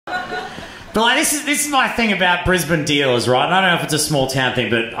But like this is my thing about Brisbane dealers, right? And I don't know if it's a small town thing,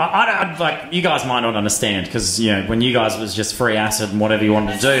 but I like you guys might not understand because you know when you guys was just free acid and whatever you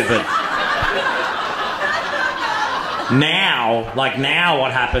wanted to do, but now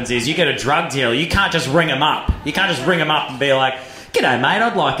what happens is you get a drug dealer, you can't just ring them up. You can't just ring them up and be like, "G'day, mate,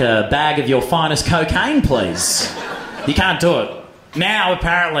 I'd like a bag of your finest cocaine, please." You can't do it. Now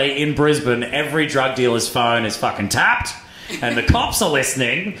apparently in Brisbane, every drug dealer's phone is fucking tapped, and the cops are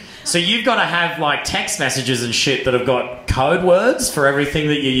listening. So you've got to have like text messages and shit that have got code words for everything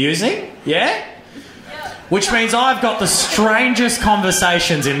that you're using, yeah? Which means I've got the strangest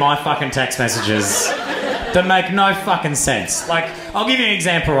conversations in my fucking text messages that make no fucking sense. Like, I'll give you an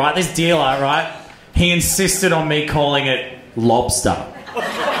example, right? This dealer, right? He insisted on me calling it lobster.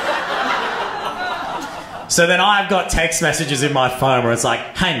 So then I've got text messages in my phone where it's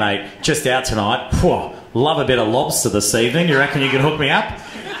like, "Hey mate, just out tonight. Whew, love a bit of lobster this evening. You reckon you can hook me up?"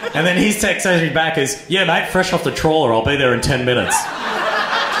 And then his text message back is, "Yeah mate, fresh off the trawler, I'll be there in 10 minutes.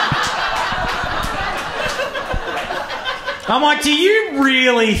 I'm like, do you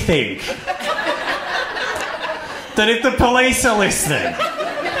really think that if the police are listening,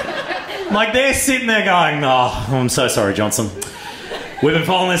 like they're sitting there going, "Oh, I'm so sorry Johnson. We've been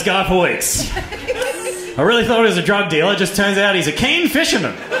following this guy for weeks. I really thought he was a drug dealer, it just turns out he's a keen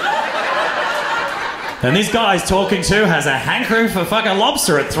fisherman. And this guy he's talking to has a hankering for fucking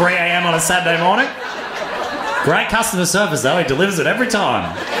lobster at 3 a.m. on a Saturday morning. Great customer service though, he delivers it every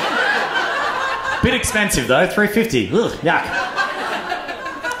time. Bit expensive though, $3.50. Ugh, yuck."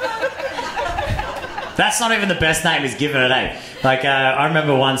 That's not even the best name he's given it, eh? Like, I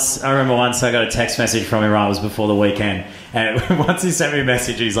remember once I got a text message from him, right, it was before the weekend, and once he sent me a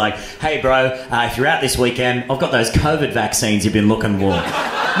message, he's like, "Hey bro, if you're out this weekend, I've got those COVID vaccines you've been looking for."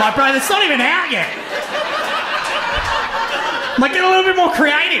 I'm like, "Bro, that's not even out yet." I'm like, get a little bit more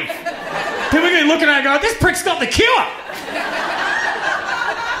creative. People are going to be looking at it and go, "This prick's got the cure."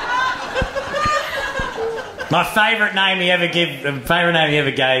 My favourite name he ever gave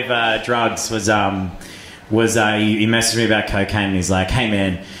drugs was he messaged me about cocaine and he's like, "Hey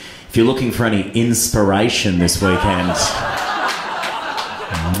man, if you're looking for any inspiration this weekend."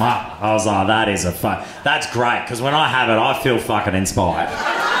 I was like, that's great, because when I have it, I feel fucking inspired.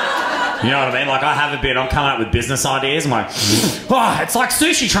 You know what I mean? Like, I have a bit, I'm coming up with business ideas, I'm like, "Oh, it's like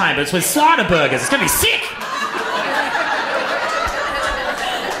Sushi Train, but it's with slider burgers, it's gonna be sick."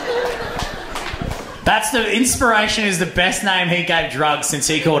 That's the inspiration is the best name he gave drugs since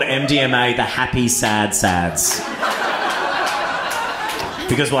he called MDMA the happy sad sads.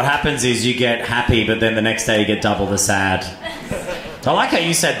 Because what happens is you get happy, but then the next day you get double the sad. I like how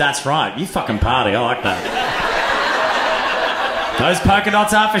you said that's right. You fucking party. I like that. Those polka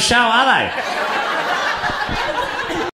dots aren't for show, are they?